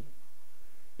velocity,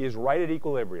 is right at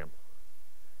equilibrium,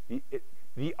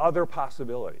 the other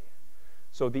possibility.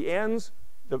 So the ends,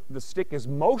 the stick is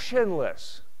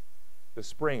motionless, the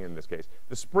spring in this case.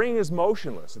 The spring is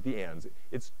motionless at the ends.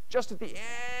 It's just at the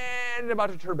end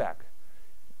about to turn back.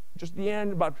 Just at the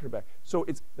end about to turn back. So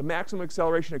the maximum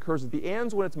acceleration occurs at the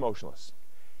ends when it's motionless.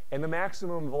 And the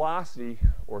maximum velocity,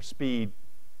 or speed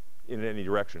in any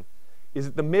direction, is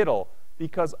at the middle,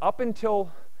 because up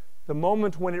until the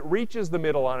moment when it reaches the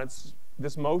middle on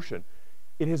this motion,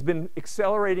 it has been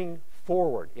accelerating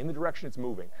forward in the direction it's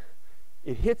moving.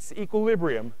 It hits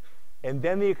equilibrium, and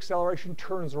then the acceleration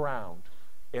turns around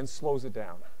and slows it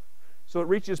down. So it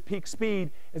reaches peak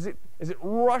speed as it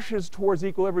rushes towards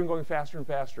equilibrium, going faster and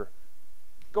faster.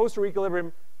 Goes through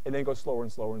equilibrium, and then goes slower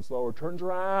and slower and slower, turns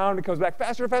around, and comes back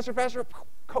faster and faster and faster,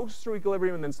 coasts through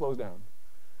equilibrium, and then slows down.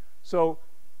 So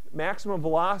maximum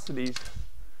velocities,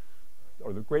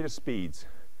 or the greatest speeds,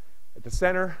 at the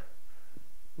center,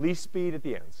 least speed at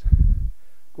the ends.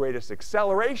 Greatest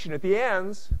acceleration at the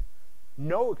ends,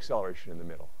 no acceleration in the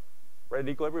middle. Right at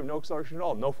equilibrium, no acceleration at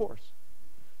all, no force.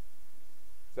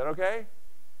 Is that okay?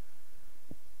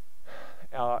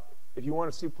 If you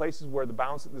want to see places where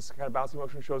this kind of bouncing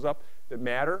motion shows up that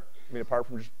matter, I mean, apart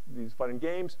from just these fun and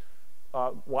games,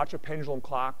 watch a pendulum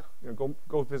clock.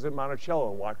 Go visit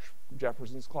Monticello and watch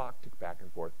Jefferson's clock tick back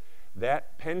and forth.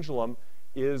 That pendulum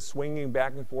is swinging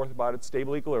back and forth about its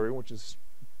stable equilibrium, which is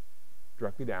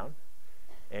directly down.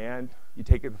 And you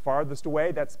take it the farthest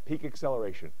away, that's peak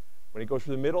acceleration. When it goes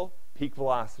through the middle, peak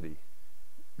velocity.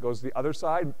 It goes to the other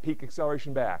side, peak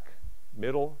acceleration back.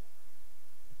 Middle,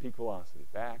 peak velocity,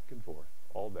 back and forth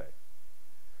all day.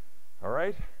 All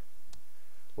right?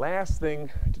 Last thing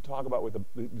to talk about with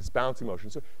this bouncing motion.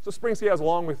 So spring scales,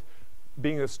 along with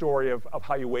being the story of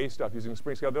how you weigh stuff using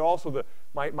spring scale, they're also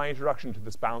my introduction to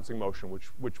this bouncing motion,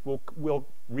 which we'll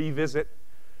revisit,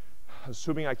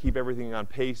 assuming I keep everything on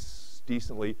pace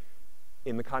decently,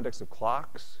 in the context of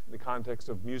clocks, in the context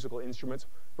of musical instruments.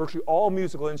 Virtually all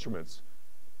musical instruments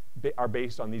are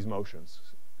based on these motions.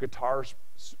 Guitar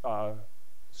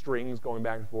strings going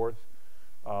back and forth,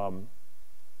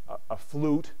 a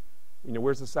flute. You know,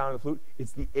 where's the sound of the flute?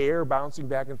 It's the air bouncing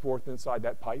back and forth inside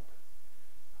that pipe.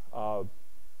 A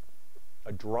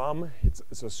drum,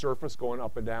 it's a surface going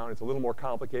up and down. It's a little more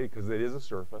complicated because it is a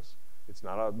surface. It's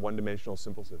not a one-dimensional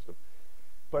simple system.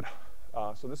 But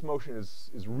so this motion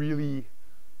is really,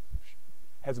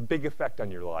 has a big effect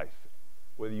on your life,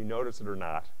 whether you notice it or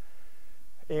not.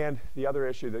 And the other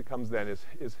issue that comes then is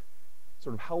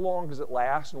sort of how long does it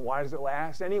last and why does it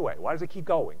last anyway? Why does it keep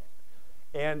going?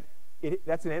 And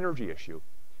that's an energy issue.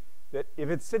 That if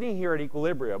it's sitting here at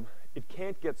equilibrium, it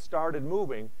can't get started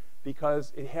moving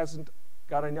because it hasn't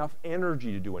got enough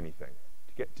energy to do anything,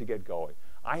 to get going.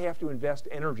 I have to invest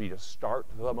energy to start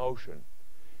the motion.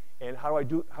 And how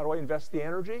do I invest the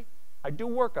energy? I do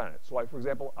work on it. So for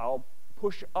example, I'll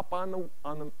push up on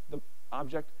the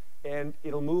object and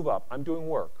it'll move up. I'm doing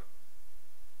work.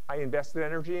 I invested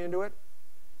energy into it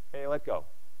and I let go.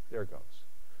 There it goes.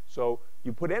 So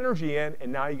you put energy in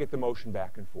and now you get the motion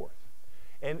back and forth.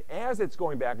 And as it's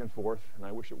going back and forth, and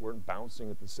I wish it weren't bouncing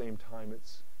at the same time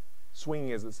it's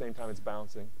swinging at the same time it's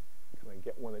bouncing. Can I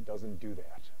get one that doesn't do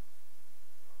that?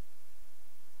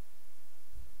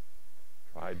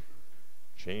 Tried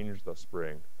change the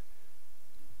spring.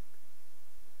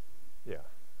 Yeah,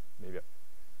 maybe.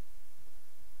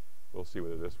 We'll see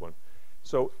whether this one.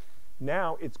 So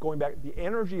now it's going back. The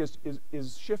energy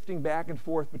is shifting back and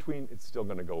forth between. It's still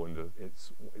going to go into. It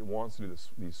wants to do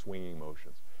these swinging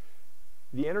motions.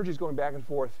 The energy is going back and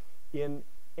forth in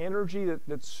energy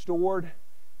that's stored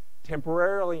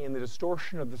temporarily in the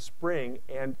distortion of the spring,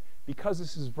 and because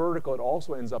this is vertical, it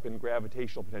also ends up in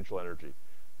gravitational potential energy.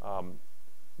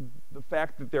 The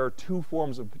fact that there are two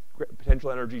forms of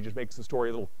potential energy just makes the story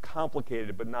a little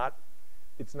complicated, but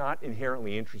it's not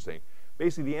inherently interesting.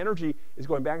 Basically, the energy is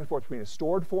going back and forth between a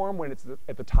stored form when it's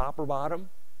at the top or bottom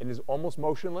and is almost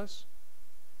motionless,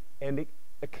 and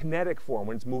a kinetic form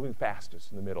when it's moving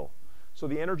fastest in the middle. So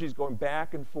the energy is going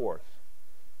back and forth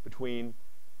between,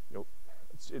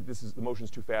 the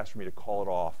motion's too fast for me to call it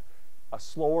off. A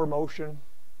slower motion,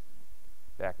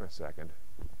 back in a second.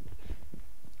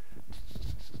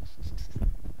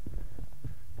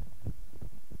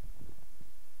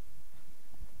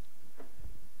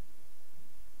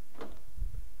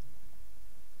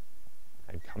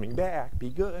 I'm coming back, be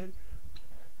good.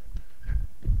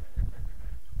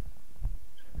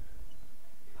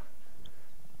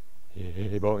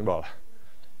 Hey, bowling ball.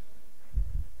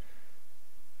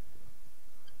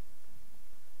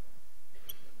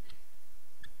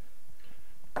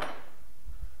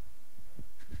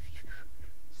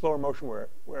 Slower motion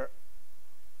where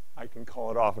I can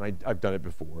call it off, and I've done it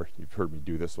before. You've heard me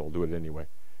do this, so I'll do it anyway.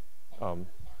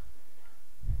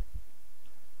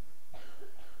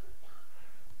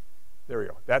 There we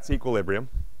go. That's equilibrium,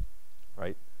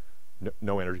 right?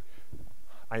 No energy.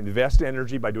 I invest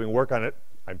energy by doing work on it.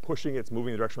 I'm pushing it. It's moving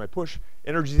in the direction I push.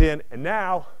 Energy's in, and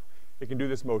now it can do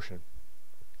this motion.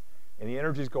 And the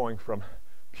energy is going from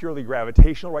purely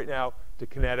gravitational right now to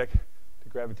kinetic to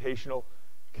gravitational,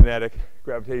 kinetic,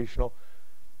 gravitational.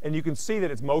 And you can see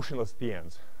that it's motionless at the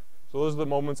ends. So those are the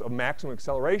moments of maximum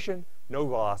acceleration, no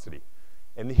velocity.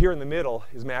 And here in the middle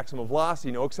is maximum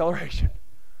velocity, no acceleration.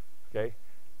 Okay?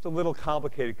 It's a little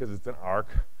complicated because it's an arc.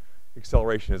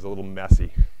 Acceleration is a little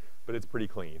messy, but it's pretty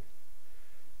clean.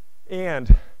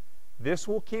 And this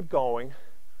will keep going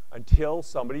until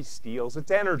somebody steals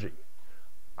its energy.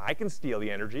 I can steal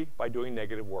the energy by doing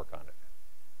negative work on it.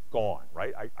 Gone,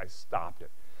 right? I stopped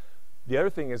it. The other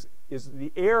thing is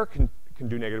the air can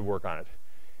do negative work on it.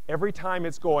 Every time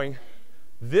it's going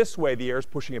this way, the air is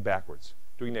pushing it backwards,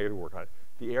 doing negative work on it.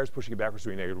 The air is pushing it backwards,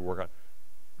 doing negative work on it.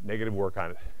 Negative work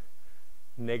on it.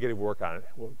 Negative work on it.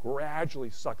 Will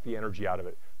gradually suck the energy out of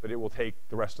it, but it will take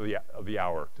the rest of the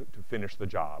hour to finish the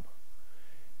job.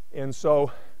 And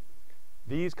so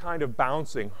these kind of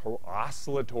bouncing or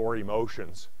oscillatory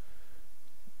motions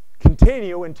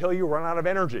continue until you run out of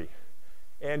energy.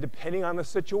 And depending on the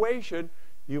situation,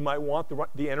 You might want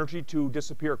the energy to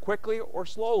disappear quickly or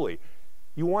slowly.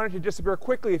 You want it to disappear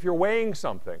quickly if you're weighing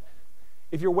something.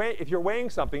 If you're weighing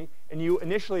something and you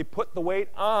initially put the weight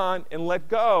on and let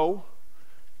go,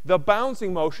 the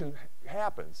bouncing motion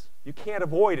happens. You can't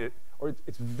avoid it, or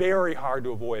it's very hard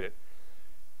to avoid it.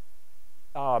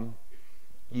 So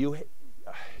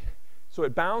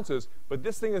it bounces, but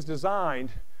this thing is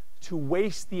designed to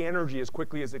waste the energy as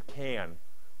quickly as it can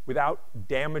without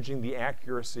damaging the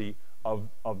accuracy of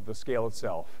the scale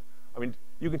itself. I mean,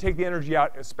 you can take the energy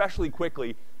out especially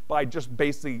quickly by just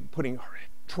basically putting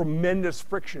tremendous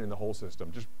friction in the whole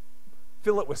system. Just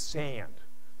fill it with sand,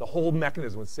 the whole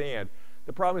mechanism with sand.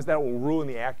 The problem is that it will ruin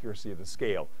the accuracy of the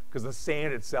scale because the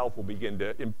sand itself will begin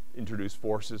to introduce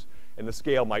forces, and the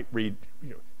scale might read,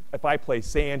 if I place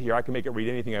sand here, I can make it read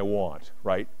anything I want,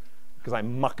 right? Because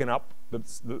I'm mucking up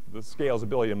the scale's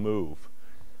ability to move.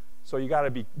 So you got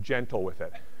to be gentle with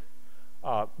it.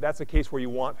 That's a case where you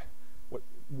want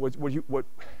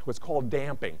what's called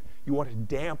damping. You want to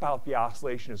damp out the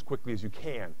oscillation as quickly as you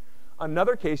can.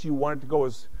 Another case, you want it to go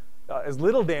as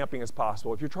little damping as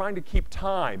possible. If you're trying to keep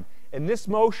time, and this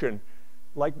motion,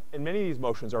 like in many of these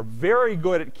motions, are very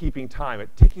good at keeping time,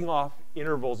 at ticking off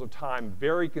intervals of time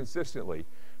very consistently.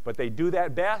 But they do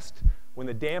that best when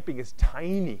the damping is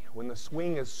tiny, when the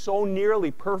swing is so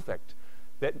nearly perfect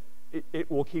that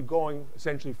it will keep going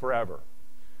essentially forever.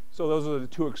 So those are the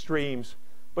two extremes.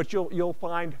 But you'll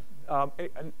find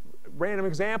random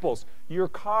examples. Your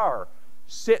car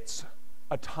sits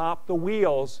atop the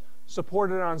wheels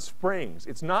supported on springs.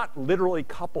 It's not literally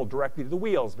coupled directly to the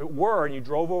wheels. If it were and you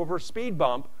drove over a speed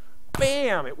bump,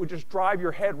 bam, it would just drive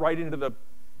your head right into the,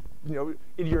 into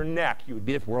your neck. You would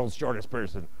be the world's shortest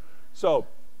person. So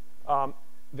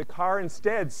the car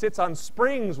instead sits on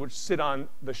springs which sit on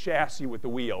the chassis with the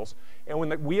wheels. And when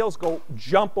the wheels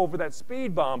jump over that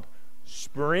speed bump,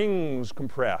 springs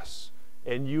compress,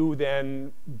 and you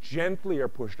then gently are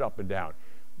pushed up and down.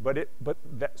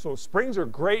 So springs are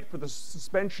great for the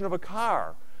suspension of a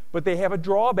car, but they have a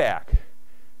drawback.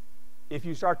 If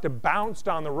you start to bounce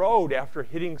down the road after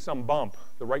hitting some bump,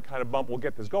 the right kind of bump will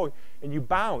get this going, and you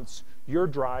bounce, you're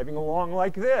driving along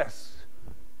like this.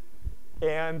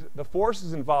 And the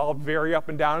forces involved vary up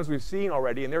and down, as we've seen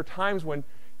already, and there are times when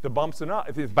the bounce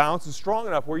is strong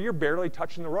enough where you're barely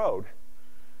touching the road.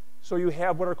 So you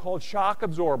have what are called shock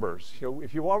absorbers.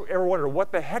 If you ever wonder,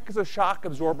 what the heck is a shock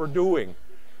absorber doing?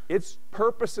 Its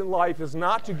purpose in life is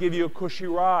not to give you a cushy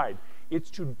ride.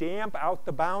 It's to damp out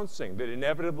the bouncing that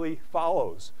inevitably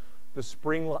follows the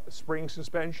spring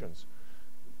suspensions.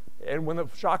 And when the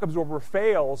shock absorber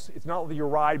fails, it's not that your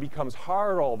ride becomes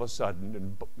hard all of a sudden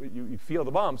and you feel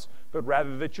the bumps, but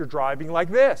rather that you're driving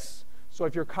like this. So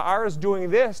if your car is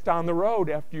doing this down the road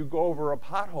after you go over a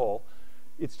pothole,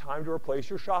 it's time to replace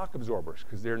your shock absorbers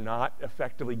because they're not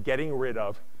effectively getting rid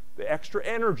of the extra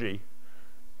energy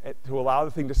to allow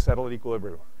the thing to settle at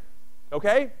equilibrium.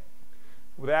 Okay?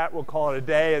 With that, we'll call it a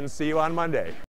day and see you on Monday.